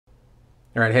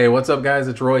All right, hey, what's up guys?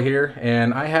 It's Roy here,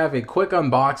 and I have a quick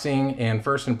unboxing and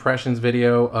first impressions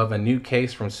video of a new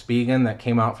case from Spigen that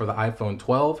came out for the iPhone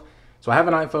 12. So I have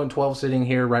an iPhone 12 sitting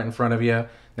here right in front of you.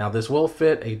 Now this will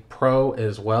fit a Pro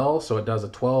as well, so it does a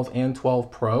 12 and 12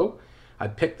 Pro. I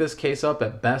picked this case up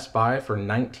at Best Buy for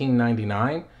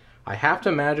 $19.99. I have to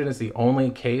imagine it's the only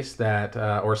case that,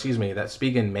 that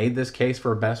Spigen made this case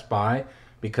for Best Buy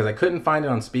because I couldn't find it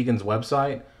on Spigen's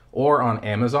website or on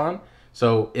Amazon.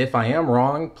 So if I am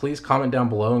wrong, please comment down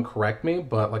below and correct me.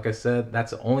 But like I said,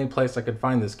 that's the only place I could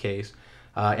find this case.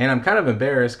 And I'm kind of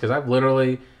embarrassed because I've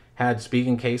literally had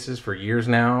Spigen cases for years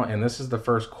now, and this is the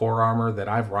first Core Armor that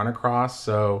I've run across.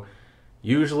 So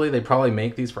usually they probably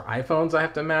make these for iPhones, I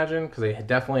have to imagine, because they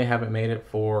definitely haven't made it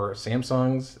for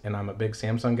Samsungs, and I'm a big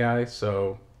Samsung guy.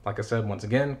 So like I said, once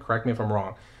again, correct me if I'm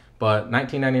wrong. But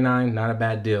 $19.99, not a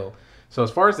bad deal. So as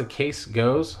far as the case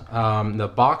goes,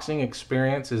 the boxing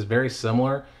experience is very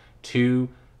similar to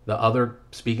the other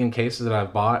Spigen cases that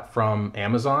I've bought from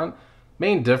Amazon.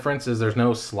 Main difference is there's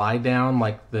no slide down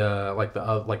like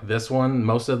this one.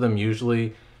 Most of them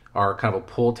usually are kind of a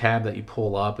pull tab that you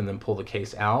pull up and then pull the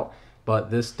case out. But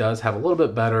this does have a little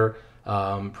bit better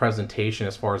presentation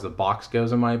as far as the box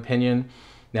goes, in my opinion.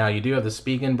 Now you do have the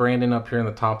Spigen branding up here in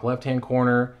the top left-hand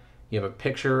corner. You have a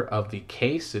picture of the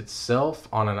case itself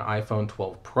on an iPhone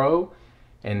 12 Pro.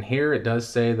 And here it does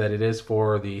say that it is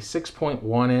for the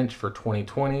 6.1 inch for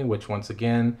 2020, which once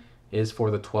again is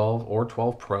for the 12 or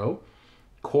 12 Pro.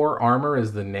 Core Armor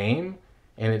is the name,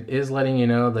 and it is letting you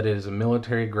know that it is a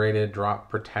military graded drop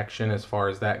protection as far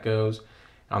as that goes.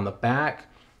 On the back,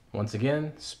 once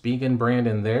again, Spigen brand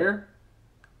in there.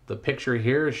 The picture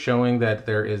here is showing that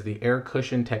there is the air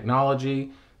cushion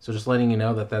technology. So just letting you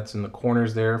know that that's in the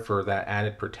corners there for that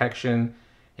added protection.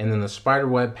 And then the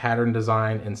spiderweb pattern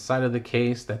design inside of the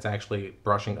case that's actually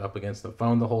brushing up against the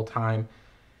phone the whole time.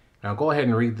 Now go ahead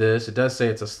and read this. It does say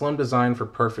it's a slim design for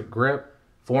perfect grip,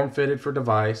 form-fitted for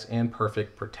device, and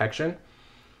perfect protection.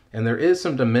 And there is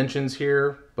some dimensions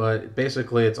here, but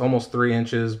basically it's almost 3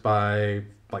 inches by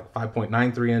like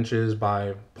 5.93 inches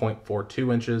by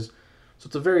 0.42 inches. So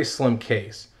it's a very slim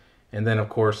case. And then of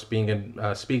course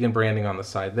Spigen branding on the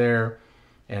side there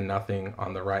and nothing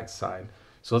on the right side.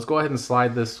 So let's go ahead and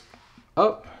slide this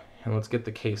up and let's get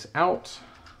the case out.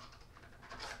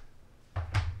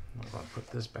 I'm going to put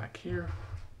this back here.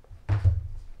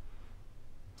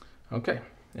 Okay,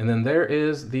 and then there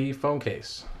is the phone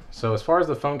case. So as far as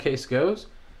the phone case goes,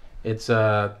 it's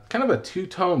kind of a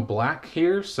two-tone black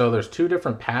here. So there's two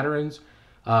different patterns.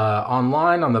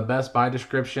 Online on the Best Buy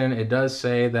description, it does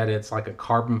say that it's like a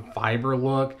carbon fiber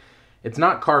look. It's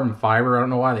not carbon fiber. I don't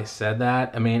know why they said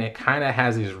that. I mean, it kind of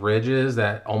has these ridges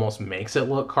that almost makes it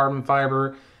look carbon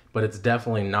fiber, but it's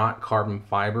definitely not carbon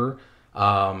fiber.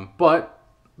 But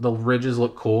the ridges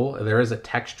look cool. There is a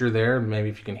texture there. Maybe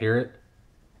if you can hear it.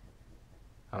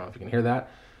 I don't know if you can hear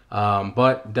that.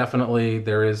 But definitely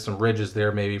there is some ridges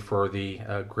there maybe for the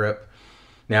grip.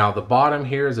 Now the bottom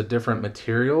here is a different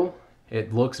material.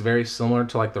 It looks very similar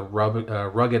to like the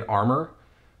rugged armor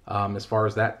as far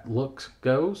as that look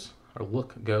goes,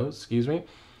 excuse me.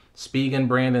 Spigen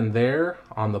brand in there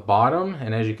on the bottom,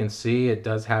 and as you can see, it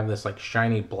does have this like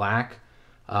shiny black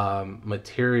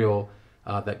material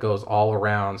that goes all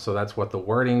around. So that's what the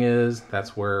wording is.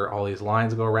 That's where all these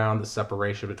lines go around, the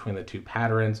separation between the two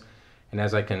patterns. And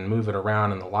as I can move it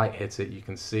around and the light hits it, you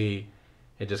can see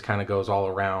it just kind of goes all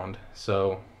around.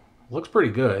 So looks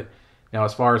pretty good. Now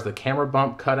as far as the camera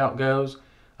bump cutout goes,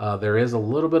 there is a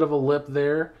little bit of a lip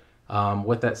there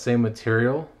with that same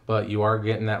material, but you are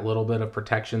getting that little bit of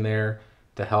protection there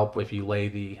to help if you lay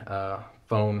the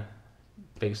phone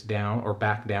face down or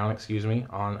back down, excuse me,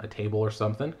 on a table or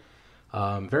something.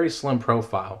 Very slim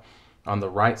profile. On the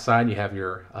right side, you have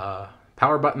your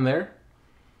power button there.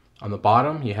 On the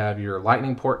bottom, you have your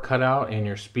lightning port cutout and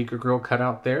your speaker grill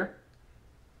cutout there.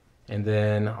 And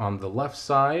then on the left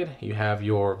side, you have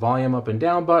your volume up and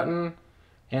down button,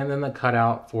 and then the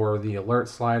cutout for the alert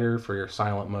slider for your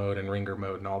silent mode and ringer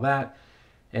mode and all that.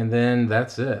 And then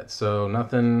that's it. So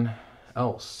nothing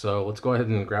else. So let's go ahead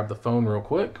and grab the phone real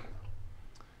quick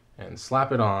and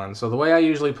slap it on. So the way I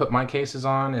usually put my cases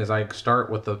on is I start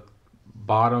with the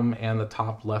bottom and the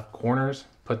top left corners,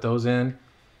 put those in,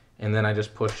 and then I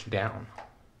just push down.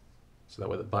 So that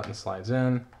way the button slides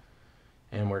in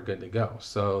and we're good to go.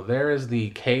 So there is the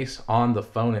case on the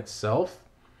phone itself.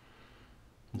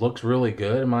 Looks really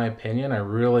good in my opinion. I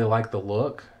really like the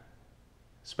look,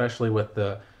 especially with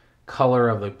the color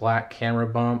of the black camera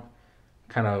bump,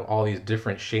 kind of all these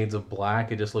different shades of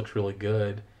black. It just looks really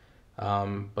good.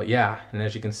 But yeah, and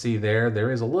as you can see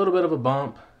there is a little bit of a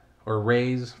bump or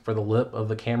raise for the lip of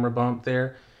the camera bump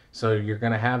there. So you're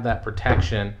going to have that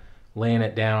protection laying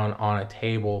it down on a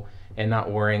table and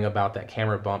not worrying about that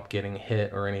camera bump getting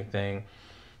hit or anything.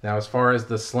 Now, as far as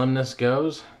the slimness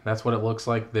goes, that's what it looks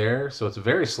like there. So it's a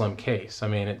very slim case. I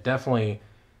mean, it definitely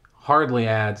hardly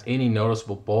adds any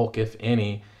noticeable bulk, if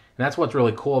any. And that's what's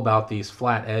really cool about these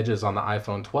flat edges on the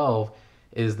iPhone 12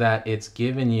 is that it's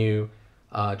giving you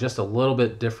just a little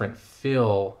bit different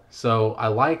feel. So I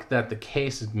like that the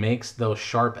case makes those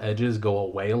sharp edges go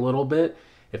away a little bit.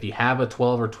 If you have a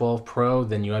 12 or 12 Pro,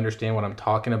 then you understand what I'm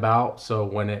talking about. So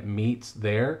when it meets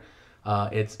there,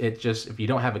 it just, if you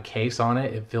don't have a case on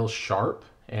it, it feels sharp.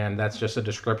 And that's just a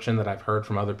description that I've heard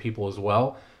from other people as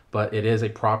well. But it is a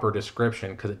proper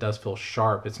description because it does feel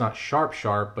sharp. It's not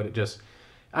sharp, but it just,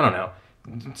 I don't know.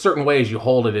 In certain ways you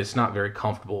hold it, it's not very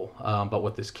comfortable. But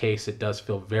with this case, it does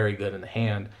feel very good in the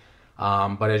hand.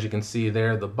 But as you can see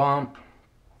there, the bump,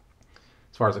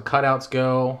 as far as the cutouts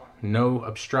go, no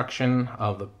obstruction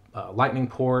of the lightning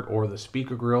port or the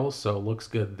speaker grills, so it looks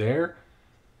good there.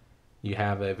 You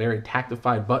have a very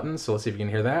tactified button, so let's see if you can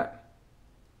hear that.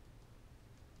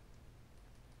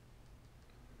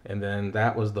 And then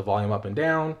that was the volume up and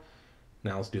down.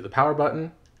 Now let's do the power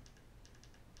button.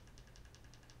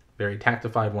 Very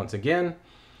tactified once again.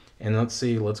 And let's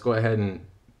see, let's go ahead and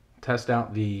test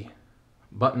out the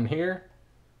button here.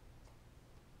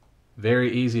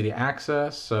 Very easy to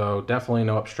access, so definitely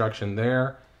no obstruction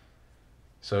there.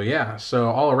 So yeah, so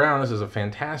all around this is a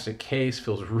fantastic case,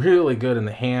 feels really good in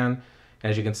the hand.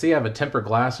 As you can see, I have a tempered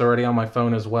glass already on my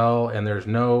phone as well, and there's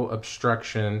no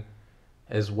obstruction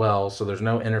as well, so there's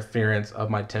no interference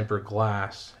of my tempered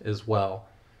glass as well.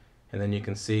 And then you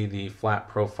can see the flat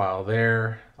profile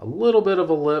there, a little bit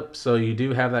of a lip, so you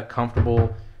do have that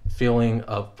comfortable feeling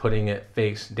of putting it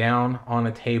face down on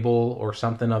a table or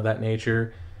something of that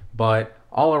nature. But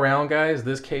all around, guys,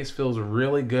 this case feels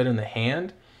really good in the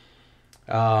hand.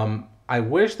 I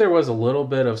wish there was a little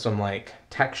bit of some like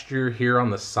texture here on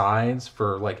the sides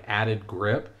for like added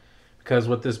grip, because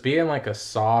with this being like a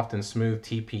soft and smooth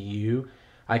TPU,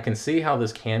 I can see how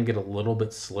this can get a little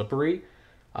bit slippery.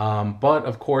 But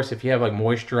of course, if you have like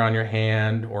moisture on your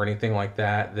hand or anything like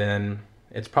that, then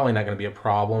it's probably not going to be a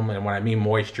problem. And when I mean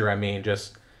moisture, I mean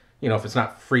just, you know, if it's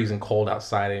not freezing cold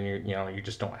outside and you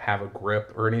just don't have a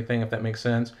grip or anything, if that makes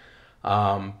sense.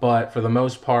 But for the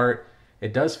most part,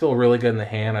 it does feel really good in the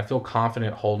hand. I feel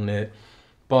confident holding it.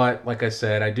 But like I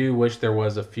said, I do wish there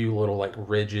was a few little like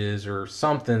ridges or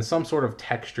something, some sort of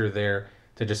texture there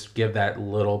to just give that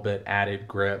little bit added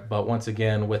grip. But once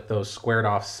again, with those squared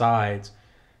off sides,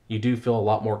 you do feel a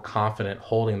lot more confident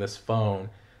holding this phone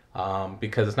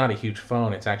because it's not a huge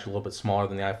phone. It's actually a little bit smaller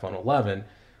than the iPhone 11.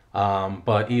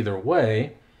 But either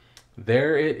way,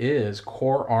 there it is,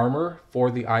 Core Armor for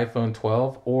the iPhone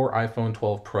 12 or iPhone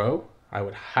 12 Pro. I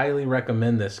would highly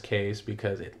recommend this case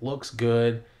because it looks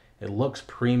good, it looks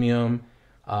premium,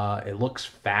 it looks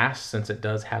fast since it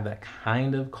does have that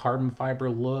kind of carbon fiber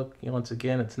look. You know, once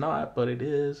again, it's not, but it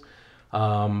is.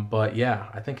 But yeah,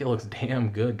 I think it looks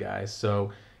damn good, guys.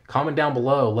 So comment down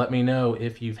below, let me know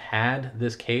if you've had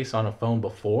this case on a phone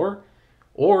before,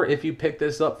 or if you picked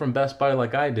this up from Best Buy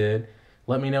like I did.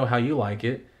 Let me know how you like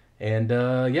it. And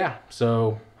yeah,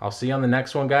 so I'll see you on the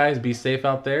next one, guys. Be safe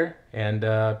out there, and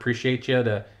appreciate you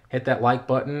to hit that like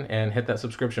button and hit that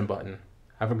subscription button.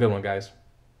 Have a good one, guys.